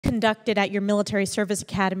conducted at your military service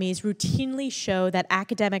academies routinely show that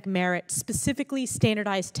academic merit, specifically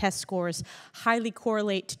standardized test scores, highly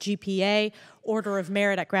correlate to GPA, order of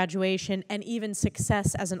merit at graduation, and even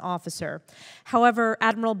success as an officer. However,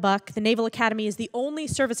 Admiral Buck, the Naval Academy is the only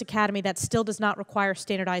service academy that still does not require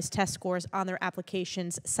standardized test scores on their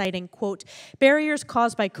applications, citing, quote, barriers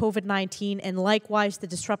caused by COVID-19 and likewise the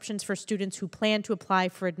disruptions for students who plan to apply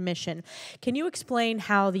for admission. Can you explain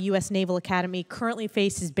how the U.S. Naval Academy currently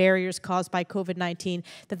faces barriers caused by COVID-19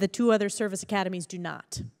 that the two other service academies do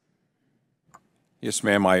not? Yes,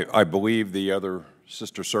 ma'am. I believe the other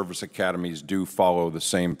sister service academies do follow the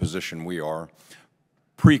same position we are.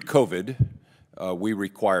 Pre-COVID, we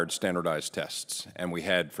required standardized tests, and we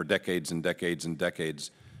had for decades and decades and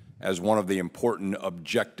decades as one of the important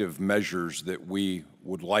objective measures that we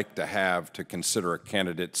would like to have to consider a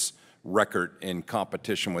candidate's record in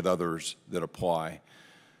competition with others that apply.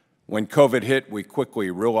 When COVID hit, we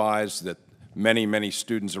quickly realized that many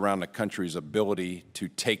students around the country's ability to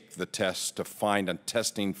take the test, to find a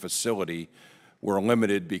testing facility, were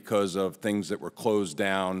limited because of things that were closed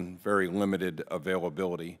down, very limited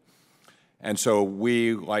availability. And so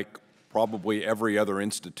we, like probably every other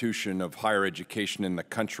institution of higher education in the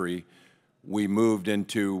country, we moved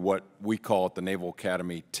into what we call at the Naval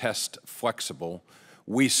Academy test flexible.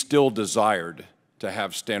 We still desired to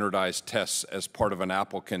have standardized tests as part of an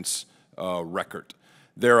applicant's record.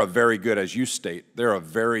 They're a very good, as you state, they're a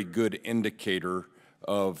very good indicator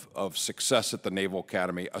of success at the Naval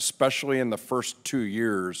Academy, especially in the first 2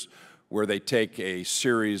 years where they take a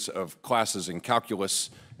series of classes in calculus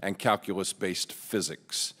and calculus-based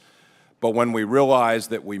physics. But when we realized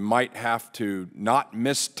that we might have to not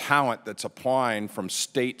miss talent that's applying from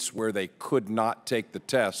states where they could not take the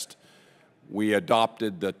test, we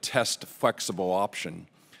adopted the test flexible option.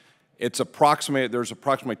 There's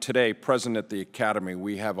approximately today present at the Academy,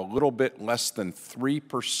 we have a little bit less than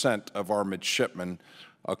 3% of our midshipmen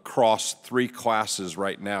across 3 classes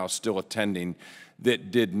right now still attending that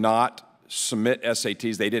did not submit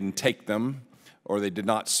SATs. They didn't take them or they did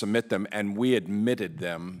not submit them, and we admitted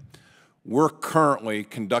them. We're currently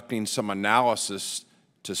conducting some analysis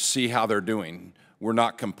to see how they're doing. We're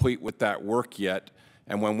not complete with that work yet.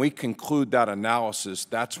 And when we conclude that analysis,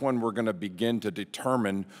 that's when we're going to begin to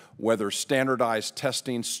determine whether standardized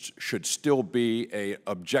testing should still be an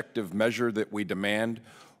objective measure that we demand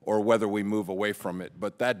or whether we move away from it.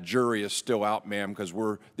 But that jury is still out, ma'am, because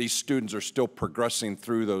these students are still progressing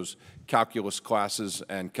through those calculus classes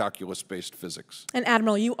and calculus-based physics. And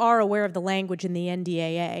Admiral, you are aware of the language in the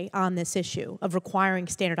NDAA on this issue of requiring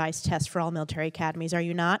standardized tests for all military academies, are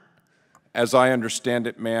you not? As I understand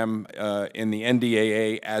it, ma'am, in the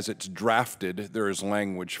NDAA, as it's drafted, there is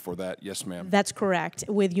language for that. Yes, ma'am. That's correct,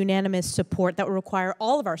 with unanimous support that will require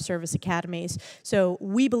all of our service academies. So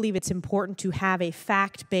we believe it's important to have a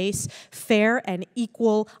fact-based, fair, and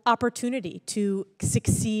equal opportunity to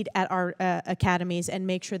succeed at our academies and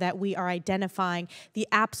make sure that we are identifying the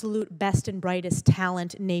absolute best and brightest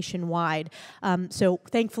talent nationwide. So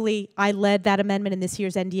thankfully, I led that amendment in this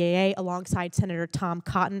year's NDAA alongside Senator Tom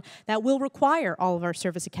Cotton that will require all of our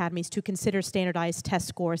service academies to consider standardized test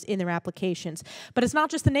scores in their applications. But it's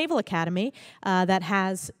not just the Naval Academy that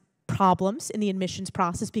has problems in the admissions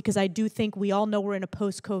process, because I do think we all know we're in a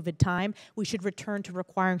post-COVID time. We should return to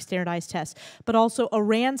requiring standardized tests. But also a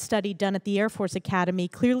RAND study done at the Air Force Academy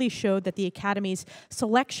clearly showed that the Academy's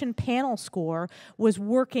selection panel score was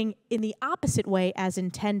working in the opposite way as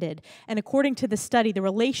intended. And according to the study, the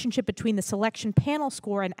relationship between the selection panel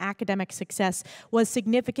score and academic success was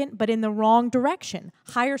significant, but in the wrong direction.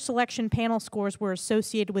 Higher selection panel scores were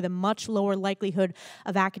associated with a much lower likelihood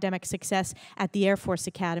of academic success at the Air Force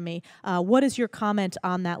Academy. What is your comment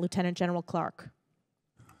on that, Lieutenant General Clark?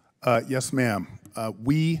 Yes, ma'am.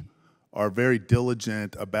 We are very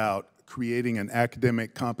diligent about creating an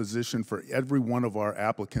academic composition for every one of our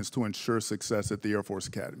applicants to ensure success at the Air Force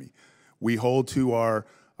Academy. We hold to our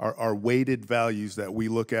weighted values that we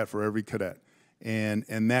look at for every cadet,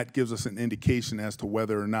 and that gives us an indication as to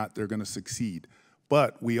whether or not they're going to succeed.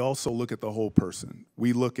 But we also look at the whole person.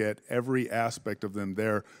 We look at every aspect of them,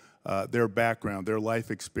 their background, their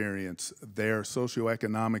life experience, their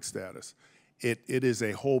socioeconomic status. It is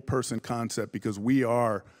a whole person concept because we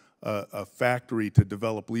are a factory to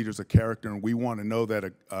develop leaders of character, and we want to know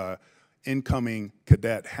that an incoming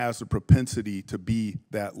cadet has the propensity to be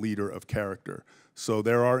that leader of character. So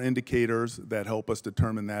there are indicators that help us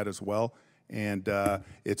determine that as well, and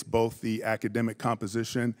it's both the academic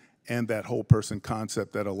composition and that whole person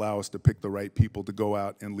concept that allow us to pick the right people to go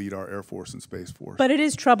out and lead our Air Force and Space Force. But it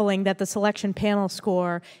is troubling that the selection panel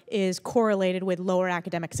score is correlated with lower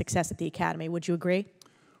academic success at the Academy. Would you agree?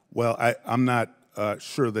 Well, I'm not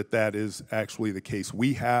sure that that is actually the case.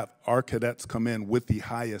 We have our cadets come in with the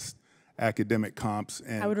highest academic comps,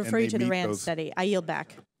 and I would refer you to the RAND those. study. I yield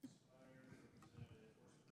back.